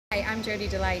Hi, I'm Jody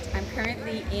Delight. I'm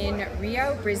currently in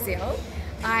Rio, Brazil.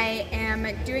 I am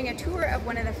doing a tour of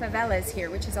one of the favelas here,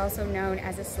 which is also known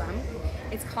as a slum.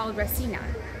 It's called Rocinha.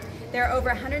 There are over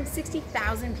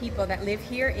 160,000 people that live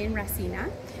here in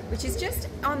Rocinha, which is just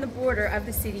on the border of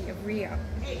the city of Rio.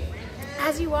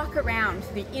 As you walk around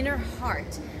the inner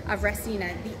heart of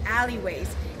Rocinha, the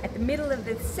alleyways at the middle of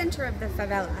the center of the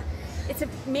favela, it's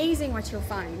amazing what you'll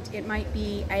find. It might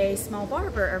be a small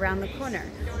barber around the corner,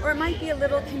 or it might be a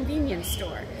little convenience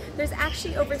store. There's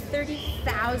actually over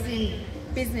 30,000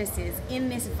 businesses in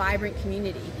this vibrant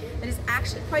community that is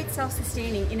actually quite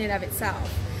self-sustaining in and of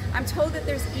itself. I'm told that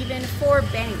there's even 4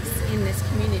 banks in this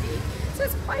community. So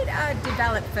it's quite a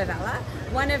developed favela,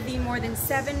 one of the more than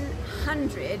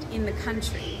 700 in the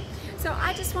country. So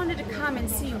I just wanted to come and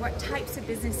see what types of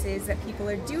businesses that people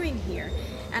are doing here.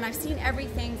 And I've seen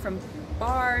everything from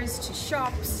bars to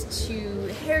shops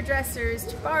to hairdressers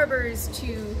to barbers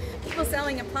to people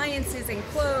selling appliances and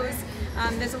clothes.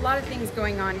 There's a lot of things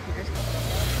going on here.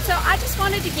 So I just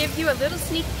wanted to give you a little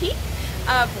sneak peek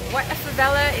of what a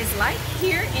favela is like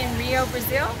here in Rio,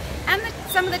 Brazil, and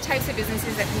some of the types of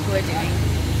businesses that people are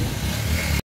doing.